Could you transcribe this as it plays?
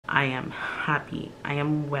I am happy. I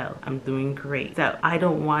am well. I'm doing great. So I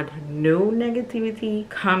don't want no negativity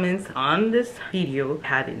comments on this video. I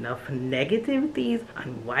had enough negativities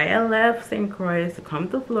on why I left St. Croix to come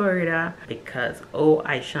to Florida because, oh,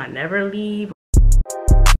 I shall never leave.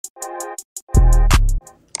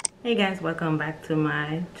 Hey guys, welcome back to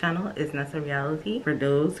my channel. It's Nessi Reality. For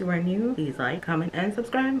those who are new, please like, comment, and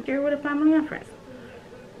subscribe. Share with a family and friends.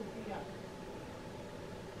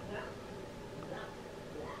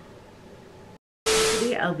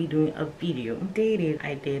 Today I'll be doing a video dated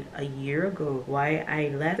I did a year ago why I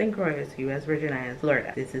left St. Croix, US Virgin Islands,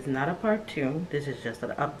 Florida. This is not a part 2. This is just an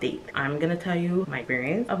update. I'm gonna tell you my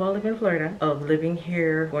experience of all living in Florida, of living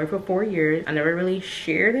here going for 4 years. I never really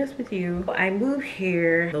shared this with you. I moved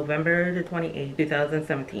here November the 28th,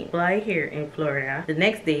 2017. Fly here in Florida. The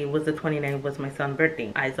next day was the 29th, was my son's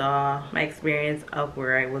birthday. I saw my experience of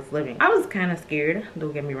where I was living. I was kind of scared,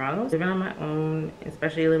 don't get me wrong. I was living on my own,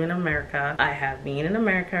 especially living in America. I have been in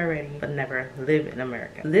America already, but never lived in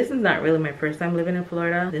America. This is not really my first time living in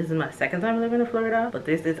Florida. This is my second time living in Florida, but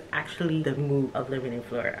this is actually the move of living in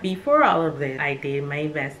Florida. Before all of this, I did my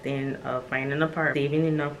investing of finding an apartment, saving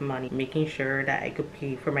enough money, making sure that I could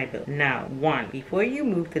pay for my bill. Now, 1, before you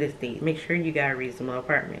move to the States, make sure you got a reasonable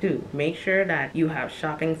apartment. 2, make sure that you have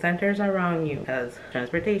shopping centers around you because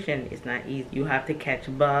transportation is not easy. You have to catch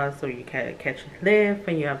a bus, or you can catch Lyft,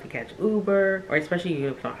 and you have to catch Uber, or especially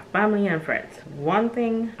you have family and friends. One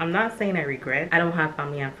thing, I'm not saying I regret, I don't have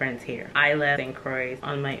family and friends here. I left St. Croix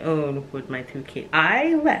on my own with my 2 kids.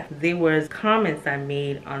 I left. There was comments I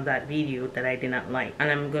made on that video that I did not like,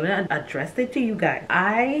 and I'm gonna address it to you guys.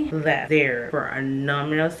 I left there for a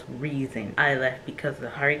numerous reason. I left because of the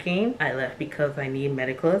hurricane. I left because I need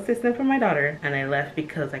medical assistance for my daughter, and I left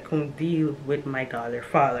because I couldn't deal with my daughter's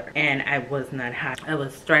father, and I was not happy. I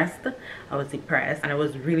was stressed, I was depressed, and I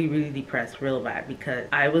was really depressed real bad because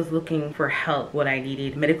I was looking for help. What I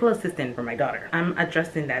needed medical assistance for my daughter. I'm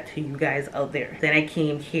addressing that to you guys out there. Then I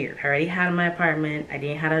came here. I already had my apartment. I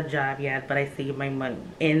didn't have a job yet, but I saved my money.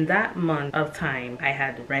 In that month of time, I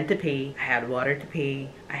had rent to pay, I had water to pay,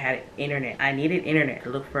 I had internet. I needed internet to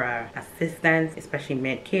look for assistance, especially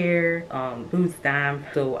Medicare, food stamp.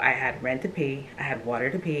 So I had rent to pay, I had water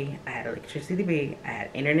to pay, I had electricity to pay, I had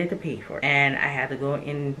internet to pay for, and I had to go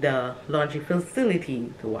in the laundry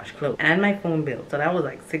facility to wash clothes, and my phone bill. So that was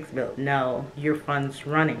like 6 bills. Now your funds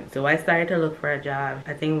running. So I started to look for a job.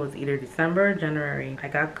 I think it was either December or January. I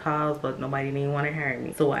got calls, but nobody didn't want to hire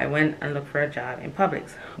me. So I went and looked for a job in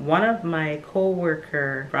Publix. One of my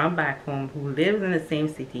co-worker from back home who lives in the same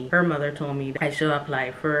city, her mother told me that I should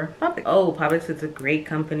apply for Publix. Oh, Publix is a great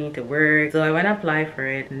company to work. So I went to apply for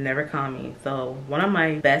it, never called me. So one of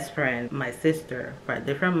my best friends, my sister, for a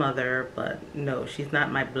different mother, but no, she's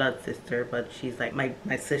not my blood sister, but she's like my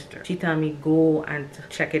sister. She told me go and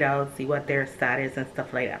check it out, see what their status and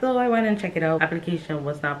stuff like that. So I went and checked it out. Application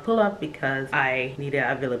was not pulled up because I needed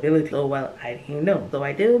availability. So well, I didn't know. So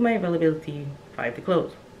I did my availability 5 to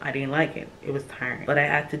close. I didn't like it. It was tiring, but I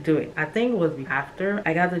had to do it. I think it was after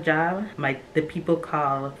I got the job, the people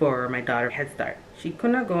called for my daughter Head Start. She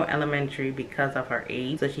could not go elementary because of her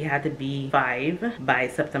age, so she had to be 5 by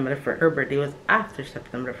September the 1st. Her birthday was after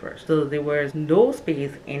September the 1st, so there was no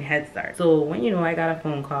space in Head Start. So when I got a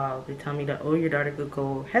phone call, they tell me that, oh, your daughter could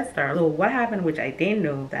go Head Start. So what happened, which I didn't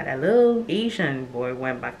know, that a little Asian boy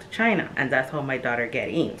went back to China, and that's how my daughter get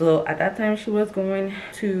in. So at that time she was going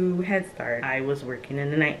to Head Start. I was working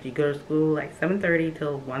in the night. She go to school like 7:30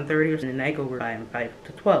 till 1:30, and then I go work from 5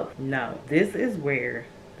 to 12. Now this is where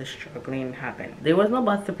the struggling happened. There was no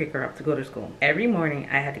bus to pick her up to go to school. Every morning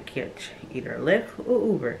I had to catch either Lyft or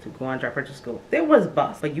Uber to go and drop her to school. There was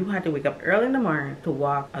bus, but you had to wake up early in the morning to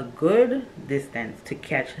walk a good distance to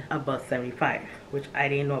catch a bus 75, which I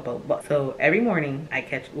didn't know about bus. So every morning I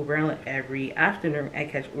catch Uber and Lyft. Every afternoon I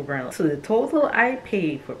catch Uber and Lyft. So the total I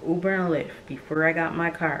paid for Uber and Lyft before I got my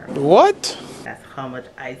car. What? That's how much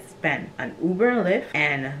I spent on Uber and Lyft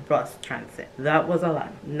and bus transit. That was a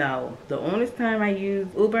lot. Now, the only time I use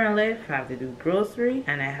Uber and Lyft, I have to do grocery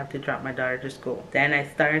and I have to drop my daughter to school. Then I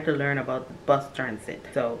started to learn about the bus transit.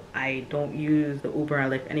 So I don't use the Uber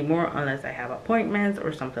and Lyft anymore unless I have appointments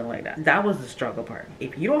or something like that. That was the struggle part.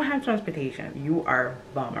 If you don't have transportation, you are a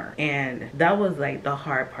bummer. And that was like the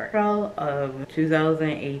hard part. April of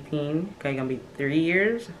 2018, okay, gonna be 3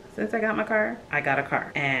 years since I got my car. I got a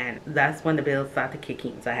car, and that's when the bills started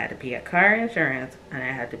kicking. So I had to pay a car insurance and I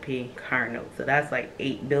had to pay car notes. So that's like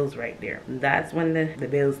 8 bills right there. That's when the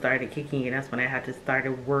bills started kicking in. That's when I had to start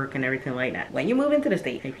to work and everything like that. When you move into the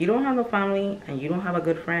States, if you don't have a family and you don't have a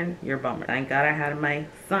good friend, you're a bummer. Thank God I had my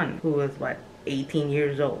son, who was what, 18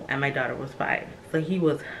 years old, and my daughter was 5. So he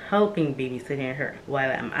was helping babysitting her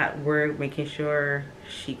while I'm at work, making sure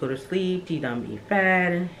she go to sleep, she done being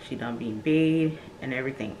fed, she done being bathed and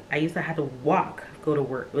everything. I used to have to walk go to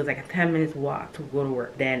work. It was like a 10 minutes walk to go to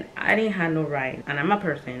work. Then I didn't have no ride, and I'm a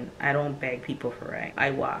person, I don't beg people for ride.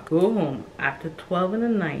 I walk, go home after 12 in the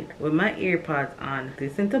night with my earpods on,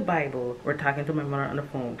 listen to Bible or talking to my mother on the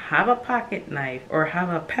phone, have a pocket knife or have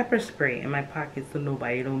a pepper spray in my pocket so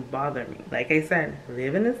nobody don't bother me. Like I said,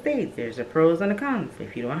 live in the States, there's the pros and the cons.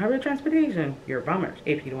 If you don't have a transportation, you're bummers.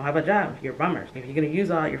 If you don't have a job, you're bummers. If you're gonna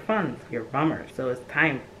use all your funds, you're bummers. So it's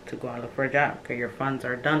time to go and look for a job because your funds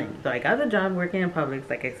are done in. So I got the job working in Publix,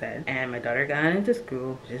 like I said, and my daughter got into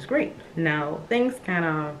school, which is great. Now things kind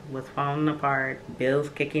of was falling apart, bills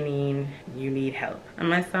kicking in, you need help. And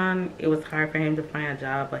my son, it was hard for him to find a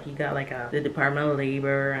job, but he got like the Department of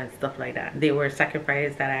Labor and stuff like that. They were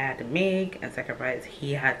sacrifices that I had to make and sacrifices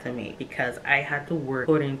he had to make because I had to work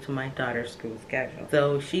according to my daughter's school schedule.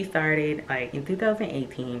 So she started like in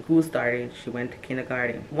 2018, school started, she went to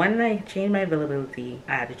kindergarten. When I changed my availability,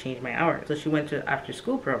 I had to change my hours. So she went to after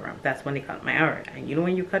school program. That's when they cut my hours. And you know,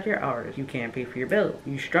 when you cut your hours, you can't pay for your bills.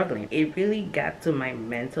 You're struggling. It really got to my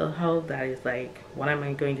mental health that is like, what am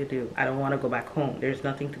I going to do? I don't want to go back home. There's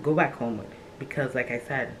nothing to go back home with. Because like I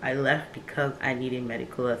said, I left because I needed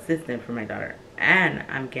medical assistance for my daughter. And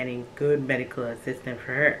I'm getting good medical assistance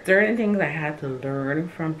for her. Certain things I had to learn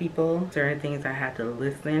from people. Certain things I had to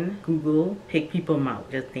listen, Google, pick people out.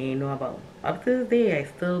 Just didn't know about. Up to this day, I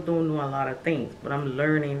still don't know a lot of things, but I'm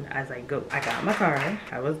learning as I go. I got my car.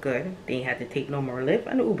 I was good. They ain't had to take no more Lyft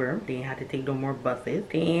and Uber. They ain't had to take no more buses.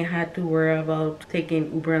 They ain't had to worry about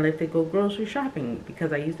taking Uber and Lyft to go grocery shopping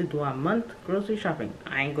because I used to do a month grocery shopping.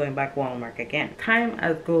 I ain't going back Walmart again. Time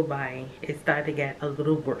as go by, it started to get a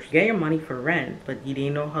little worse. You get your money for rent, but you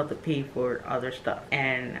didn't know how to pay for other stuff.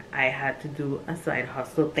 And I had to do a side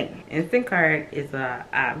hustle thing. Instacart is a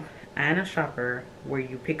app and a shopper where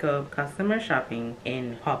you pick up customer shopping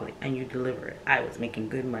in public and you deliver it. I was making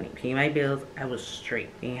good money, paying my bills. I was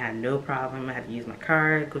straight. I had no problem. I had to use my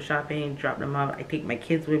car, go shopping, drop them off. I take my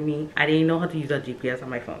kids with me. I didn't know how to use a GPS on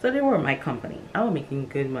my phone, so they were my company. I was making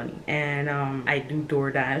good money, and I do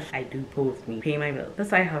DoorDash, I do Postme, pay my bills. The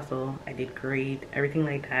side hustle, I did great. Everything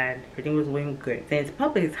like that, everything was going good. Since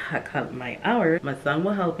Publix had cut my hours, my son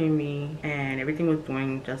was helping me, and everything was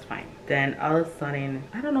going just fine. Then all of a sudden,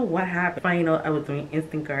 I don't know what happened. Finding out I was doing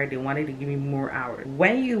Instacart, they wanted to give me more hours.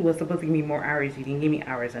 When you were supposed to give me more hours, you didn't give me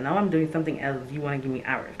hours, and now I'm doing something else, you want to give me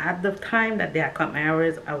hours. At the time that they had cut my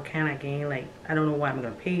hours, I was kind of getting like, I don't know what I'm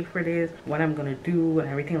gonna pay for this, what I'm gonna do, and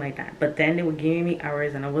everything like that. But then they were giving me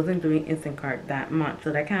hours, and I wasn't doing Instacart that much,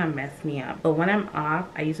 so that kind of messed me up. But when I'm off,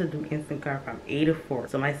 I used to do Instacart from 8 to 4,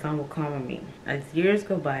 so my son will come with me. As years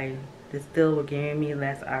go by, they still were giving me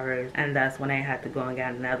less hours, and that's when I had to go and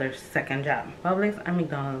get another second job. Publix and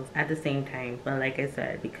McDonald's at the same time. But like I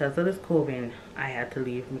said, because of this COVID, I had to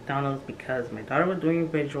leave McDonald's because my daughter was doing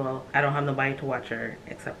visual. I don't have nobody to watch her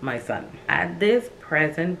except my son. At this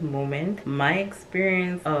present moment, my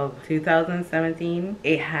experience of 2017,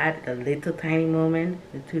 it had a little tiny moment.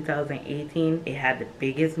 In 2018, it had the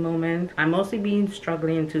biggest moment. I mostly been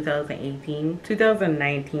struggling in 2018.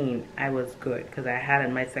 2019, I was good because I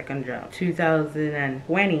had my second job.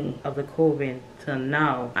 2020 of the COVID till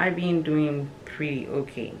now, I've been doing pretty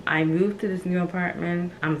okay. I moved to this new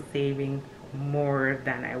apartment. I'm saving more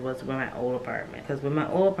than I was with my old apartment, because with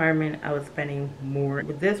my old apartment I was spending more.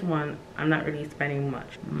 With this one, I'm not really spending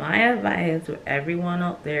much. My advice to everyone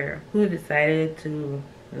out there who decided to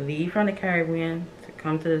leave from the Caribbean to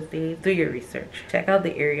come to the States, do your research. Check out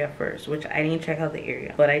the area first, which I didn't check out the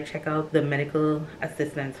area, but I check out the medical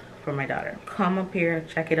assistance for my daughter. Come up here,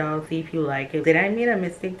 check it out, see if you like it. Did I make a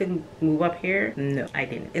mistake to move up here? No, I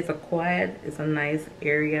didn't. It's a quiet, it's a nice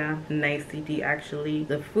area, nice city actually.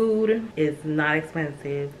 The food is not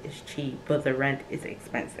expensive, it's cheap, but the rent is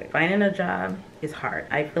expensive. Finding a job is hard.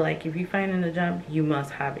 I feel like if you find a job, you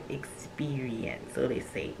must have experience, so they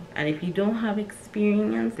say. And if you don't have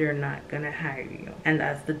experience, they're not gonna hire you. And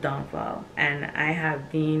that's the downfall. And I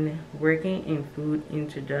have been working in food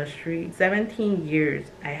industry 17 years.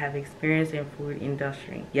 I have experience in food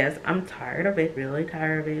industry. Yes, I'm tired of it, really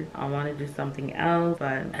tired of it. I want to do something else,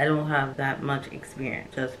 but I don't have that much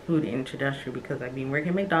experience. Just food industry, because I've been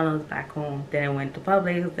working McDonald's back home. Then I went to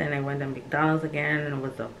Publix, then I went to McDonald's again, and it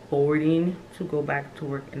was affording to go back to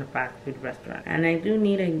work in a fast food restaurant. And I do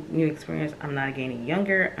need a new experience experience. I'm not getting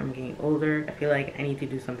younger, I'm getting older. I feel like I need to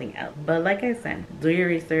do something else. But like I said, do your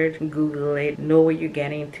research, Google it, know what you're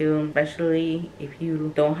getting to, especially if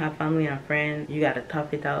you don't have family and friends. You gotta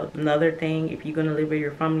tough it out. Another thing, if you're gonna live with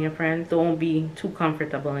your family and friends, don't be too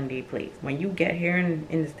comfortable in their place. When you get here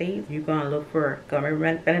in the States, you're gonna look for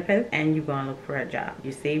government benefits and you're gonna look for a job.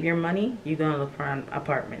 You save your money, you're gonna look for an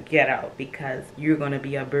apartment. Get out, because you're gonna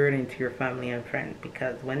be a burden to your family and friends.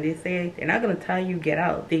 Because when they say, they're not gonna tell you get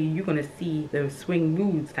out, you're gonna see the swing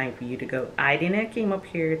moods. Time for you to go. I didn't came up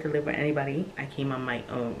here to live with anybody. I came on my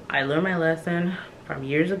own. I learned my lesson from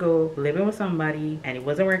years ago, living with somebody and it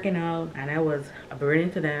wasn't working out and I was a burden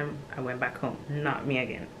to them. I went back home. Not me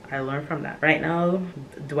again. I learned from that. Right now,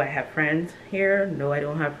 do I have friends here? No, I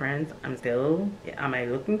don't have friends. Am I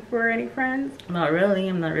looking for any friends? Not really.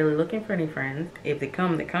 I'm not really looking for any friends. If they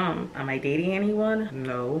come, they come. Am I dating anyone?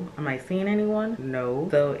 No. Am I seeing anyone? No.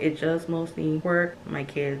 So it's just mostly work, my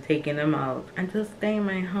kids, taking them out, and just stay in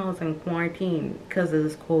my house and quarantine because of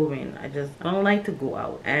this COVID. I don't like to go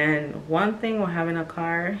out. And one thing with having a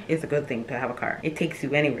car, is a good thing to have a car. It takes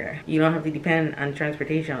you anywhere. You don't have to depend on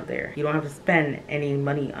transportation out there. You don't have to spend any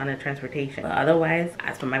money on a transportation. But otherwise,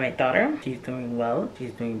 as for my daughter, she's doing well.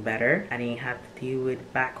 She's doing better. I didn't have to deal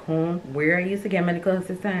with back home where I used to get medical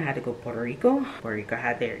assistance. I had to go to Puerto Rico. Puerto Rico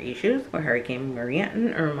had their issues with Hurricane Maria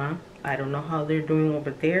and Irma. I don't know how they're doing over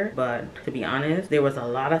there, but to be honest, there was a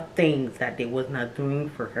lot of things that they was not doing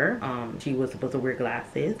for her. She was supposed to wear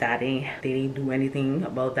glasses. They didn't do anything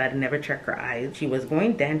about that. Never check her eyes. She was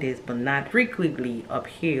going dentist, but not frequently up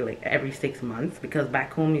here, like every 6 months, because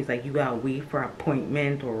back home it's like you gotta wait for an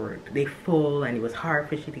appointment or they full, and it was hard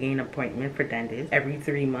for she to get an appointment for dentist. Every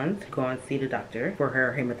 3 months, go and see the doctor for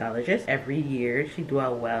her hematologist. Every year she do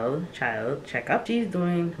a well child checkup. She's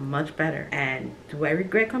doing much better. And do I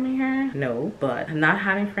regret coming here? No, but not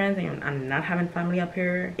having friends and I'm not having family up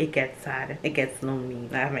here, it gets sad. It gets lonely.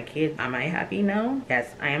 I have my kids. Am I happy now?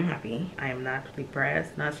 Yes, I am happy. I am not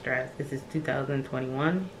depressed, not stressed. This is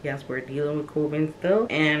 2021. Yes, we're dealing with COVID still,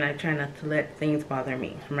 and I try not to let things bother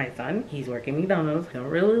me. For my son, he's working McDonald's. Don't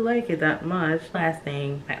really like it that much. Last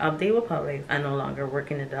thing, I update with Publix. I no longer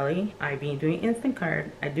work in the deli. I've been doing instant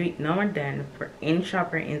card. I do it now and then for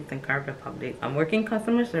in-shopper instant card for Publix. I'm working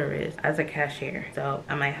customer service as a cashier. So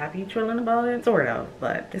am I happy trilling about it? Sort of,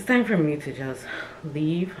 but it's time for me to just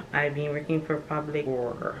leave. I've been working for Publix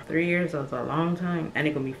for 3 years. That's a long time, and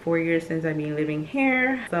it's gonna be 4 years since I've been living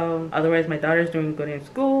here. So otherwise, my daughter's doing good in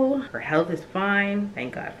school. Her health is fine,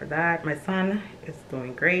 thank God for that. My son is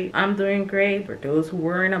doing great. I'm doing great. For those who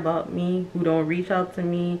worrying about me, who don't reach out to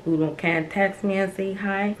me, who can't text me and say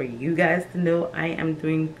hi, for you guys to know I am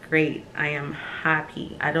doing great. I am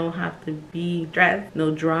happy. I don't have to be stressed.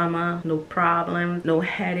 No drama, no problems, no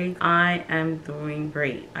headaches. I am doing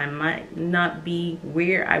great. I might not be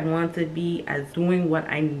where I want to be as doing what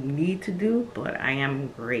I need to do, but I am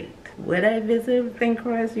great. Would I visit St.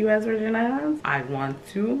 Croix, U.S. Virgin Islands? I want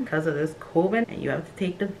to, because of this COVID, and you have to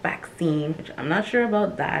take the vaccine, which I'm not sure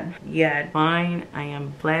about that yet. Fine, I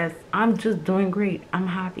am blessed. I'm just doing great. I'm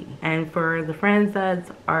happy. And for the friends that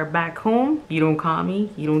are back home, you don't call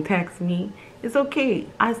me, you don't text me, it's okay.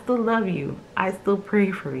 I still love you. I still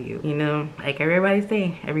pray for you. You know, like everybody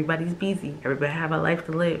say, everybody's busy. Everybody have a life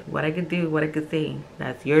to live. What I could do, what I could say,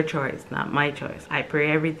 that's your choice, not my choice. I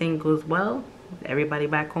pray everything goes well. Everybody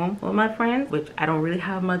back home. With my friends, which I don't really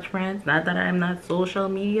have much friends. Not that I'm not social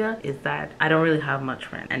media, is that I don't really have much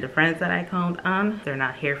friends. And the friends that I count on, they're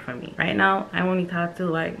not here for me. Right now, I only talk to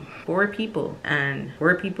like 4 people, and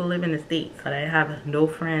 4 people live in the States. But I have no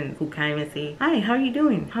friends who can't even say, hi, how are you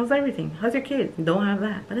doing? How's everything? How's your kids? Don't have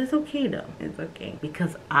that. But it's okay though. It's okay.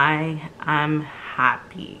 Because I am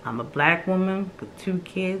happy. I'm a black woman with 2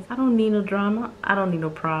 kids. I don't need no drama. I don't need no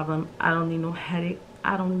problem. I don't need no headache.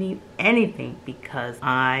 I don't need anything because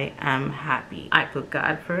I am happy. I put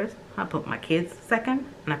God first. I put my kids second,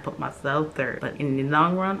 and I put myself third. But in the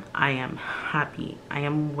long run, I am happy. I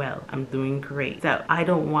am well. I'm doing great. So I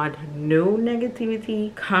don't want no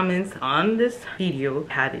negativity comments on this video.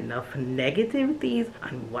 I had enough negativities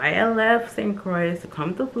on why I left St. Croix to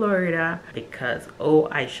come to Florida because, oh,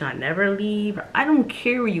 I shall never leave. I don't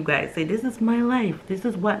care what you guys say. This is my life. This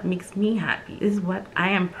is what makes me happy. This is what I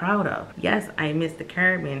am proud of. Yes, I miss the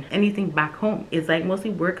Caribbean. Anything back home. It's like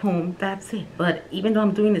mostly work home. That's it. But even though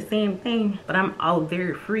I'm doing the same thing, but I'm out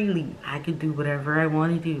there freely. I could do whatever I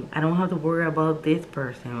want to do. I don't have to worry about this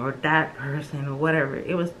person or that person or whatever.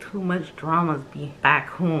 It was too much dramas be back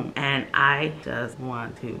home, and I just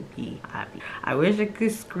want to be happy. I wish I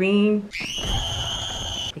could scream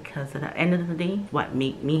because at the end of the day, what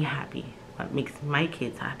make me happy, what makes my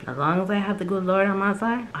kids happy. As long as I have the good Lord on my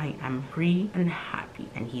side, I am free and happy,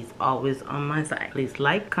 and he's always on my side. Please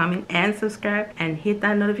like, comment, and subscribe, and hit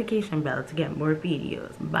that notification bell to get more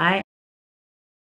videos. Bye.